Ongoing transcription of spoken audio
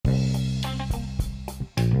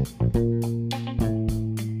Hello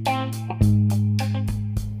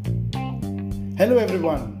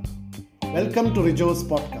everyone, welcome to Rijo's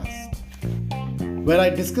podcast, where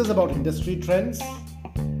I discuss about industry trends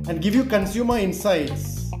and give you consumer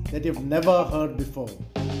insights that you've never heard before.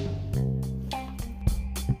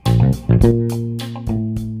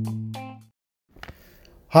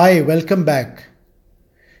 Hi, welcome back.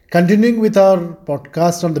 Continuing with our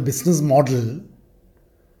podcast on the business model,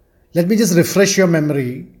 let me just refresh your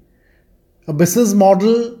memory. A business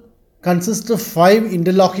model consists of 5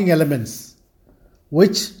 interlocking elements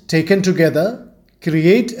which, taken together,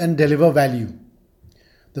 create and deliver value.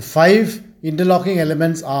 The 5 interlocking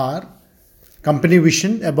elements are company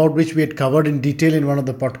vision, about which we had covered in detail in one of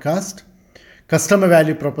the podcasts, customer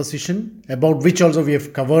value proposition, about which also we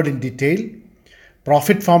have covered in detail,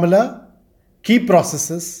 profit formula, key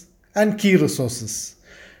processes, and key resources.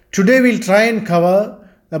 Today we'll try and cover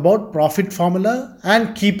about profit formula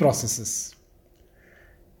and key processes.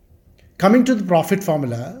 Coming to the profit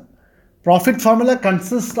formula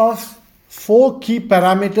consists of 4 key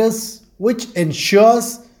parameters which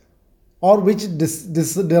ensures or which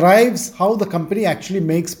derives how the company actually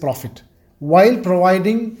makes profit while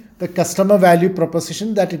providing the customer value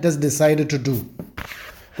proposition that it has decided to do.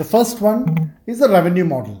 The first one is the revenue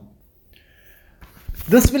model.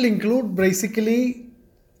 This will include basically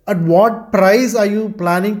at what price are you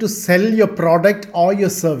planning to sell your product or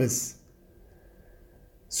your service,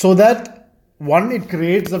 so that one, it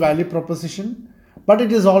creates a value proposition, but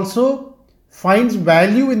it is also finds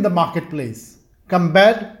value in the marketplace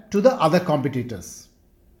compared to the other competitors.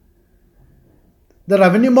 The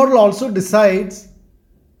revenue model also decides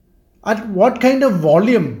at what kind of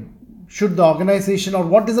volume should the organization, or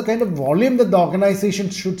what is the kind of volume that the organization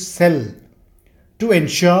should sell to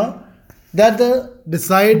ensure that the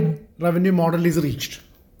desired revenue model is reached.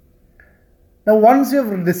 Now, once you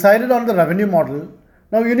have decided on the revenue model,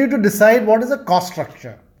 now you need to decide what is the cost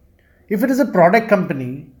structure. If it is a product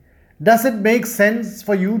company, does it make sense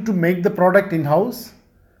for you to make the product in-house?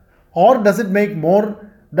 Or does it make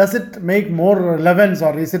more relevance,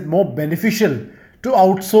 or is it more beneficial to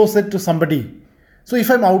outsource it to somebody? So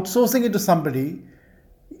if I'm outsourcing it to somebody,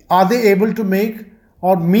 are they able to make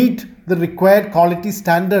or meet the required quality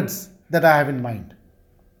standards that I have in mind?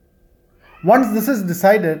 Once this is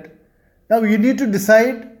decided, now you need to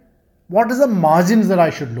decide what is the margins that I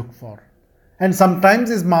should look for. And sometimes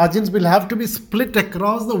these margins will have to be split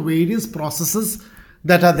across the various processes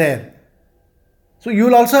that are there. So you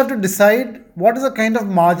will also have to decide what is the kind of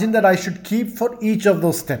margin that I should keep for each of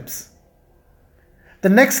those steps. The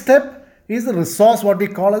next step is the resource, what we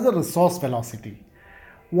call as a resource velocity.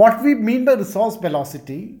 What we mean by resource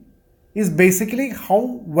velocity is basically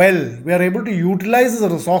how well we are able to utilize the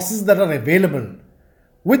resources that are available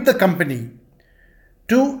with the company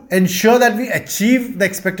to ensure that we achieve the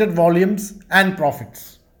expected volumes and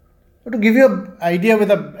profits. So to give you an idea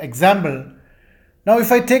with an example, now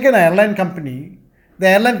if I take an airline company, the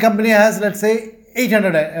airline company has, let's say,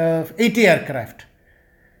 80 aircraft.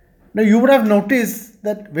 Now you would have noticed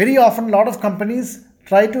that very often a lot of companies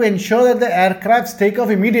try to ensure that the aircrafts take off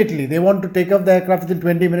immediately. They want to take off the aircraft within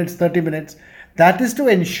 20 minutes, 30 minutes. That is to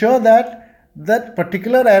ensure that that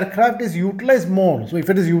particular aircraft is utilized more. So if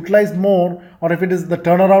it is utilized more, or if it is the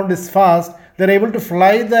turnaround is fast, they're able to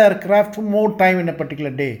fly the aircraft for more time in a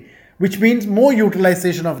particular day, which means more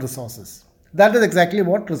utilization of resources. That is exactly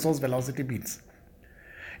what resource velocity means.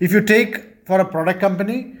 If you take for a product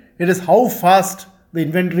company, it is how fast the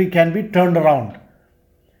inventory can be turned around.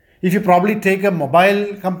 If you probably take a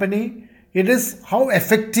mobile company, it is how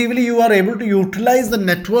effectively you are able to utilize the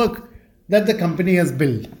network that the company has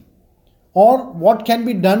built, or what can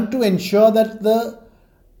be done to ensure that the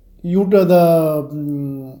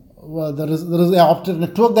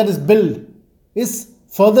network that is built is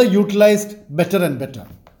further utilized better and better.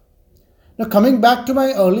 Now coming back to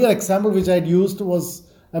my earlier example which I had used was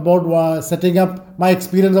about setting up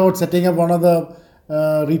one of the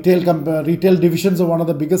retail divisions of one of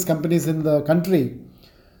the biggest companies in the country.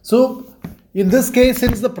 So in this case,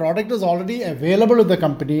 since the product is already available with the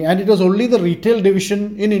company and it was only the retail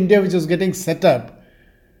division in India which was getting set up,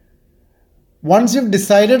 once you've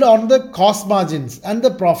decided on the cost margins and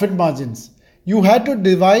the profit margins, you had to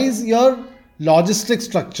devise your logistic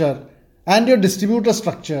structure and your distributor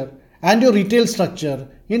structure and your retail structure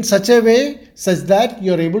in such a way such that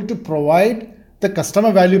you're able to provide the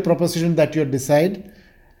customer value proposition that you decide,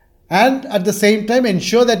 and at the same time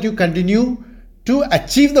ensure that you continue to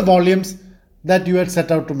achieve the volumes that you had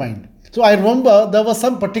set out to mind. So I remember there was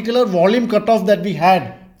some particular volume cutoff that we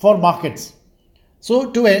had for markets.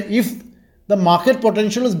 So if the market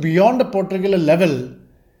potential is beyond a particular level,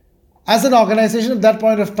 as an organization at that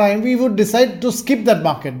point of time, we would decide to skip that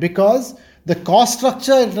market because the cost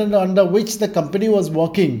structure under which the company was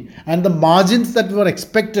working and the margins that were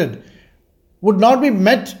expected would not be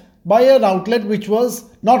met by an outlet which was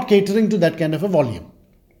not catering to that kind of a volume.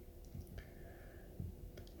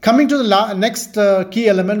 Coming to the next key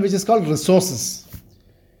element, which is called resources.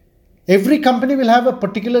 Every company will have a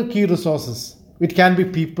particular key resources. It can be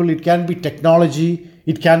people, it can be technology,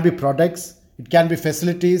 it can be products, it can be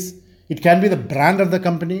facilities, it can be the brand of the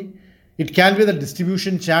company, it can be the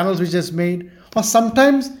distribution channels which is made, or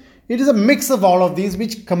sometimes it is a mix of all of these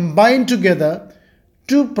which combine together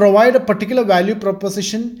to provide a particular value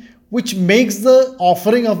proposition which makes the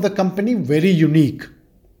offering of the company very unique.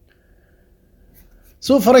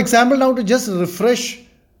 So for example, now to just refresh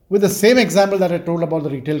with the same example that I told about the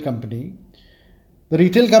retail company. The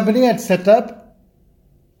retail company had set up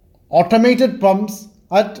automated pumps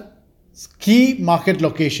at key market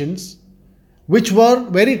locations which were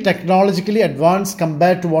very technologically advanced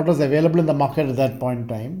compared to what was available in the market at that point in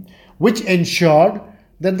time, which ensured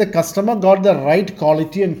that the customer got the right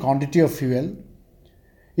quality and quantity of fuel.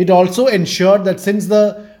 It also ensured that since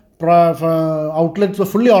the outlets were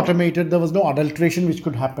fully automated, there was no adulteration which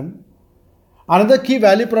could happen. Another key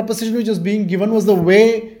value proposition which was being given was the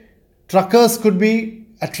way truckers could be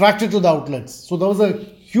attracted to the outlets. So there was a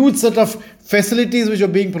huge set of facilities which were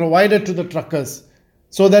being provided to the truckers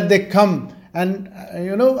so that they come and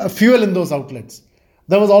fuel in those outlets.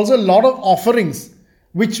 There was also a lot of offerings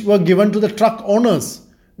which were given to the truck owners,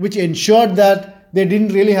 which ensured that they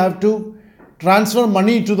didn't really have to transfer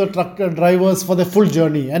money to the truck drivers for the full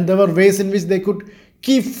journey, and there were ways in which they could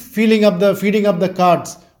keep feeding up the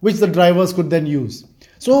carts which the drivers could then use.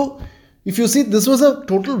 So if you see, this was a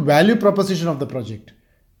total value proposition of the project.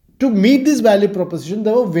 To meet this value proposition,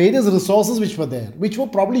 there were various resources which were there, which were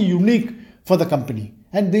probably unique for the company,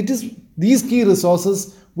 and it is these key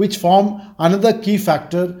resources which form another key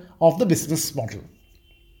factor of the business model.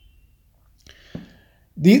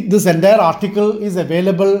 This entire article is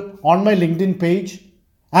available on my LinkedIn page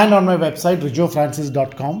and on my website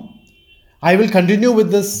rijofrancis.com. I will continue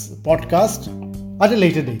with this podcast at a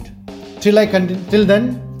later date. Till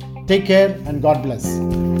then, take care and God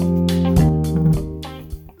bless.